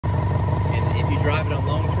you drive it on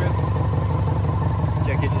long trips,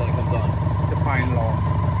 check engine light comes on. Define long.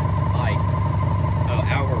 Like,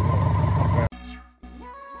 hour or more. Okay.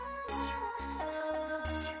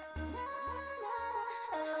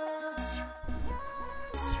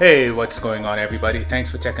 Hey, what's going on everybody? Thanks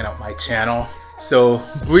for checking out my channel. So,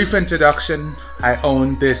 brief introduction. I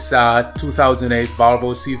own this 2008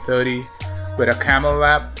 Volvo C30 with a camel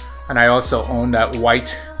wrap, and I also own that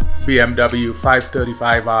white BMW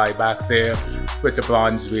 535i back there with the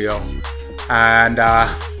bronze wheel. And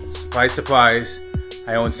surprise, surprise,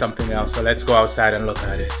 I own something else. So let's go outside and look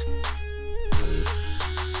at it.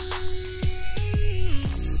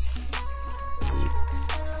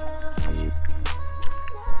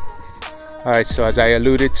 Alright, so as I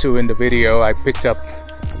alluded to in the video, I picked up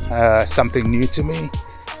something new to me.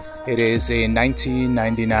 It is a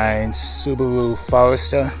 1999 Subaru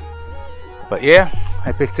Forester. But yeah,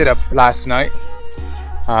 I picked it up last night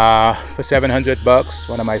for $700.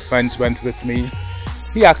 One of my friends went with me.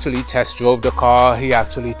 He actually test drove the car. He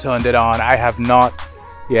actually turned it on. I have not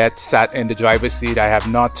yet sat in the driver's seat. I have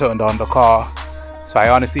not turned on the car. So I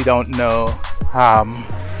honestly don't know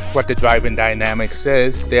what the driving dynamics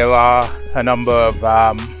is. There are a number of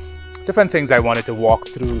different things I wanted to walk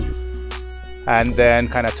through and then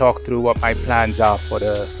kind of talk through what my plans are for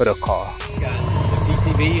the car. Got the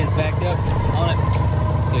PCB is backed up on it,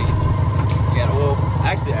 so you got oil.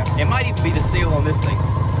 Actually, it might even be the seal on this thing.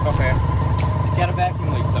 Okay. It's got a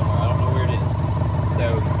vacuum leak somewhere. I don't know where it is. So,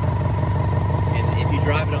 and if you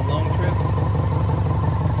drive it on long trips,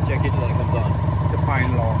 check engine light comes on.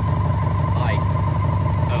 Define long. Like,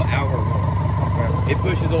 hour or more. Okay. It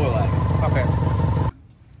pushes oil out of it. Okay.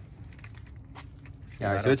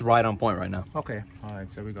 Yeah, so it's right on point right now. Okay.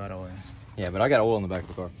 Alright, so we got oil. Yeah, but I got oil in the back of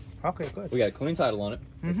the car. Okay, good. We got a clean title on it.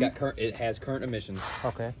 It's got current. It has current emissions.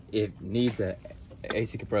 Okay. It needs a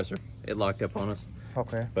AC compressor. It locked up on us.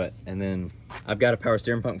 Okay. And then I've got a power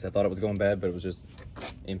steering pump because I thought it was going bad, but it was just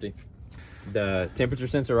empty. The temperature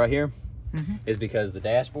sensor right here is because the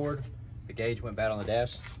dashboard, the gauge went bad on the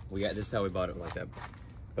dash. This is how we bought it like that.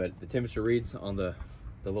 But the temperature reads on the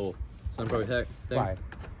little sun protect thing. Right.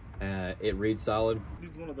 It reads solid.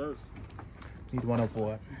 Needs one of those. Need one of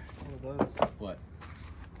what? One of those. What?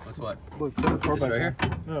 What's what? Look, turn the car This back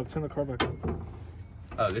right on. No, turn the car back on.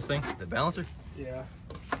 Oh, this thing? The balancer? Yeah.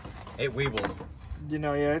 It weebles. You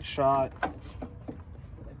know, yeah, it's shot.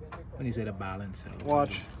 When you say the balancer.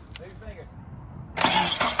 Watch. I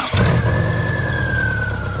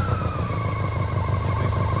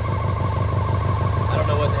don't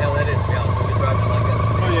know what the hell that is, to be honest. We've been driving it like this.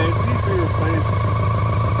 Oh yeah, it needs to be replaced.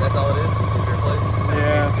 That's all it is? It's replaced?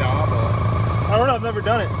 Yeah. Job, I don't know, I've never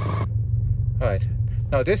done it. Alright.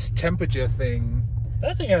 Now this temperature thing.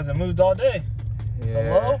 That thing hasn't moved all day. Yeah.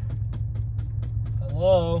 Hello?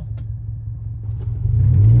 Hello?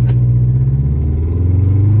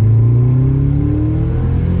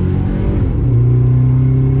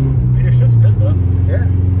 Your shit's good though. Yeah.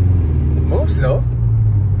 It moves though.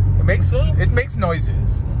 It makes noises. It makes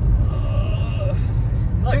noises.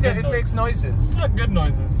 Not good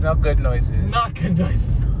noises. Not good noises. Not good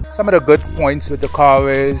noises. Some of the good points with the car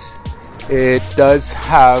is it does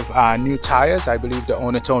have new tires. I believe the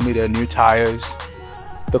owner told me they're new tires.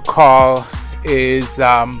 The car is,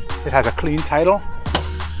 it has a clean title.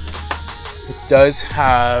 It does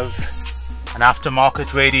have an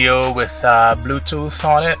aftermarket radio with Bluetooth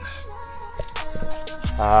on it.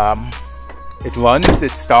 It runs,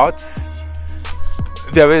 it starts.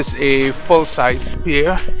 There is a full-size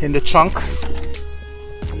spare in the trunk.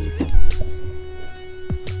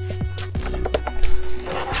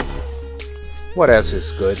 What else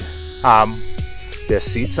is good? There's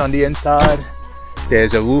seats on the inside.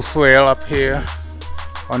 There's a roof rail up here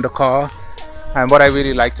on the car. And what I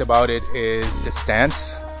really liked about it is the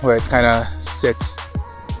stance, where it kind of sits,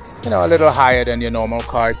 you know, a little higher than your normal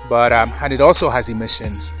car. But and it also has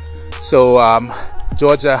emissions. So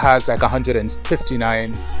Georgia has like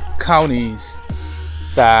 159 counties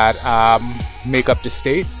that make up the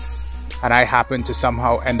state, and I happen to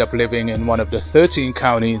somehow end up living in one of the 13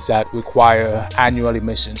 counties that require annual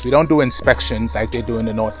emissions. We don't do inspections like they do in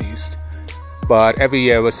the Northeast, but every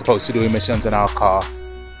year we're supposed to do emissions in our car.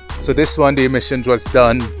 So this one, the emissions was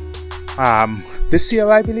done this year,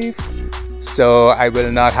 I believe, so I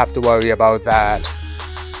will not have to worry about that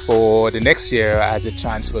for the next year as it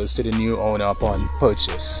transfers to the new owner upon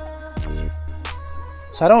purchase.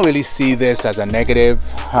 So I don't really see this as a negative.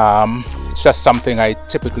 It's just something I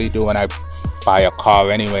typically do when I buy a car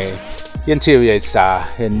anyway. The interior is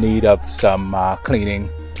in need of some cleaning,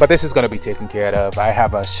 but this is going to be taken care of. I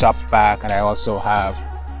have a shop vac and I also have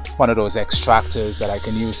one of those extractors that I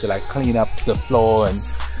can use to like clean up the floor and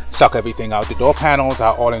suck everything out. The door panels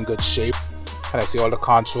are all in good shape, and I see all the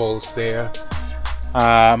controls there.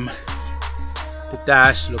 The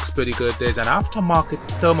dash looks pretty good. There's an aftermarket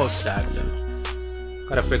thermostat though.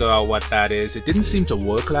 Gotta figure out what that is. It didn't seem to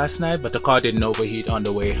work last night, but the car didn't overheat on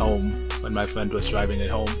the way home when my friend was driving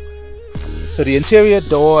it home. So the interior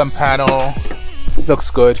door and panel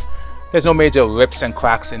looks good. There's no major rips and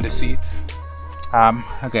cracks in the seats.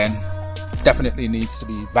 Again, definitely needs to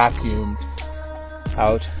be vacuumed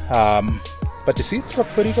out, but the seats look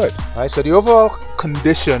pretty good. Right, so the overall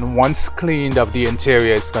condition once cleaned of the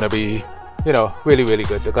interior is going to be, you know, really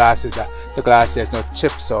good. The glass, there's no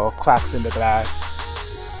chips or cracks in the glass.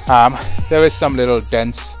 There is some little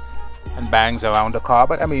dents and bangs around the car,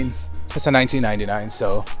 but I mean, it's a 1999,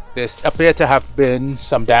 so there's appear to have been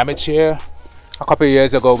some damage here. A couple of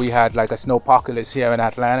years ago we had like a snowpocalypse here in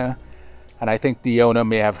Atlanta, and I think the owner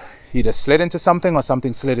may have either slid into something or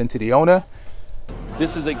something slid into the owner.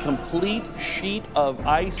 This is a complete sheet of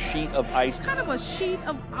ice, Kind of a sheet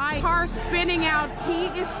of ice. Car spinning out. He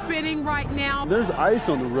is spinning right now. There's ice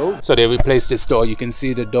on the road. So they replaced this door. You can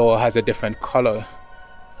see the door has a different color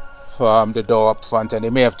from the door up front, and they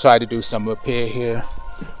may have tried to do some repair here.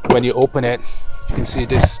 When you open it, you can see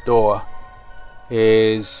this door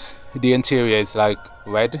is, the interior is like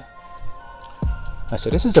red. So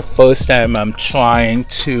this is the first time I'm trying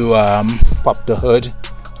to pop the hood.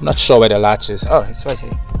 I'm not sure where the latch is. Oh, it's right here.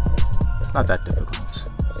 It's not that difficult.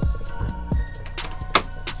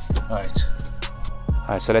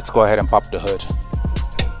 Alright, so let's go ahead and pop the hood.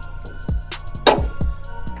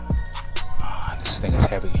 Oh, this thing is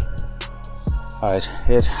heavy. Alright,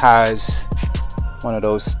 it has one of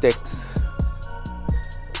those sticks.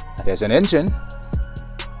 There's an engine,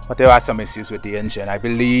 but there are some issues with the engine. I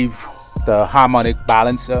believe the harmonic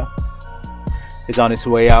balancer is on its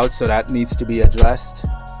way out, so that needs to be addressed.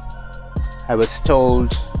 I was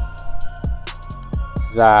told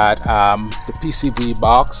that the PCB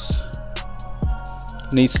box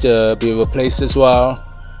needs to be replaced as well,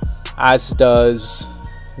 as does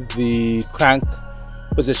the crank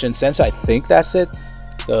position sensor. I think that's it.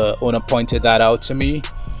 The owner pointed that out to me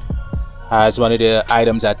as one of the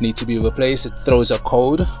items that need to be replaced. It throws a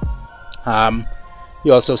code. He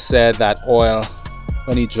also said that oil,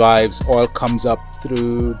 when he drives, oil comes up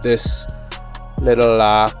through this little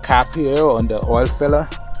cap here on the oil filler.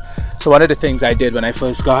 So one of the things I did when I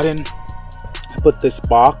first got in, I put this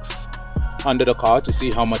box under the car to see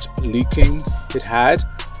how much leaking it had,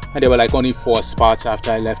 and there were like only 4 spots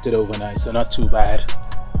after I left it overnight, so not too bad.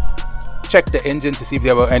 Checked the engine to see if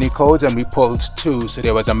there were any codes, and we pulled 2, so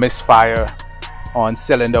there was a misfire on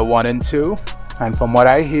cylinder 1 and 2. And from what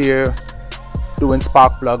I hear, doing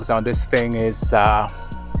spark plugs on this thing is not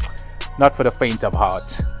for the faint of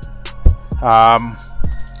heart.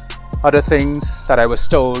 Other things that I was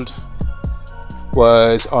told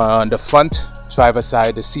was on the front driver's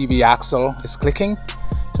side, the CV axle is clicking,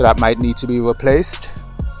 so that might need to be replaced.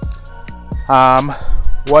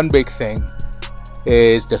 One big thing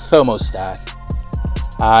is the thermostat.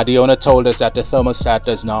 The owner told us that the thermostat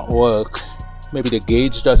does not work. Maybe the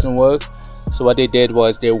gauge doesn't work. So what they did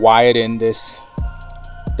was they wired in this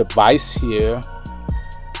device here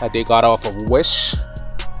that they got off of Wish.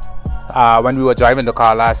 When we were driving the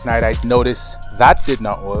car last night, I noticed that did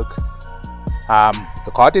not work.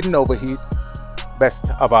 The car didn't overheat,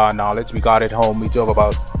 best of our knowledge. We got it home. We drove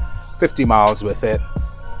about 50 miles with it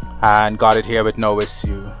and got it here with no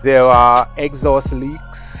issue. There are exhaust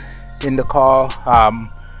leaks in the car,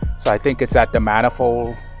 so I think it's at the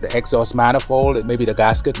manifold, the exhaust manifold. Maybe the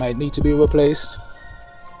gasket might need to be replaced,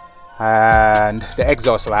 and the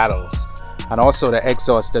exhaust rattles, and also the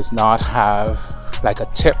exhaust does not have like a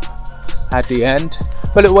tip at the end.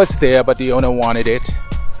 Well, it was there, but the owner wanted it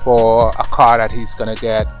for a car that he's gonna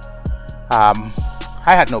get.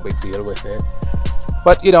 I had no big deal with it,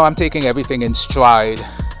 but you know, I'm taking everything in stride.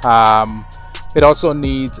 It also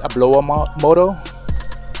needs a blower motor,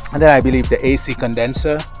 and then I believe the AC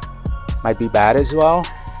condenser might be bad as well.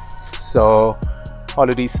 So all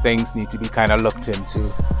of these things need to be kind of looked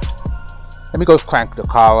into. Let me go crank the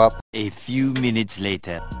car up. A few minutes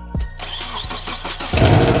later.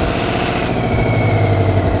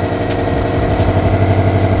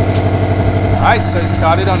 Alright, so I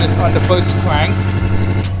started on the first crank.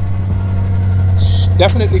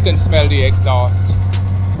 Definitely can smell the exhaust.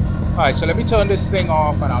 Alright, so let me turn this thing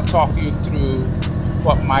off and I'll talk you through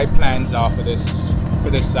what my plans are for this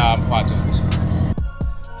project.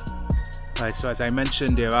 Alright, so as I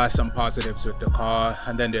mentioned, there are some positives with the car,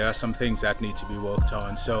 and then there are some things that need to be worked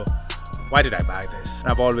on. So why did I buy this?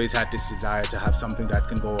 I've always had this desire to have something that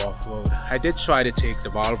can go off-road. I did try to take the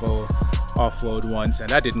Volvo off-road once and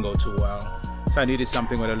that didn't go too well. So I needed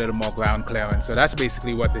something with a little more ground clearance. So that's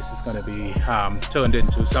basically what this is going to be turned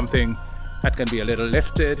into, something that can be a little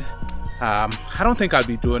lifted. I don't think I'll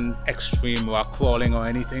be doing extreme rock crawling or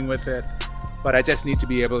anything with it, but I just need to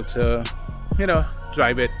be able to, you know,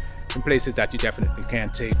 drive it in places that you definitely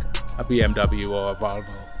can't take a BMW or a Volvo.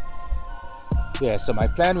 Yeah, so my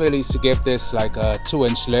plan really is to give this like a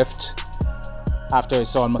 2-inch lift after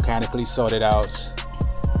it's all mechanically sorted out.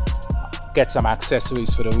 Get some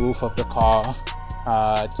accessories for the roof of the car,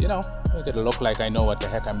 you know, make it look like I know what the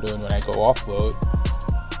heck I'm doing when I go off-road.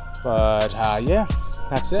 But yeah,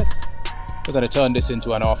 that's it. We're gonna turn this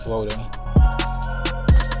into an off-roader.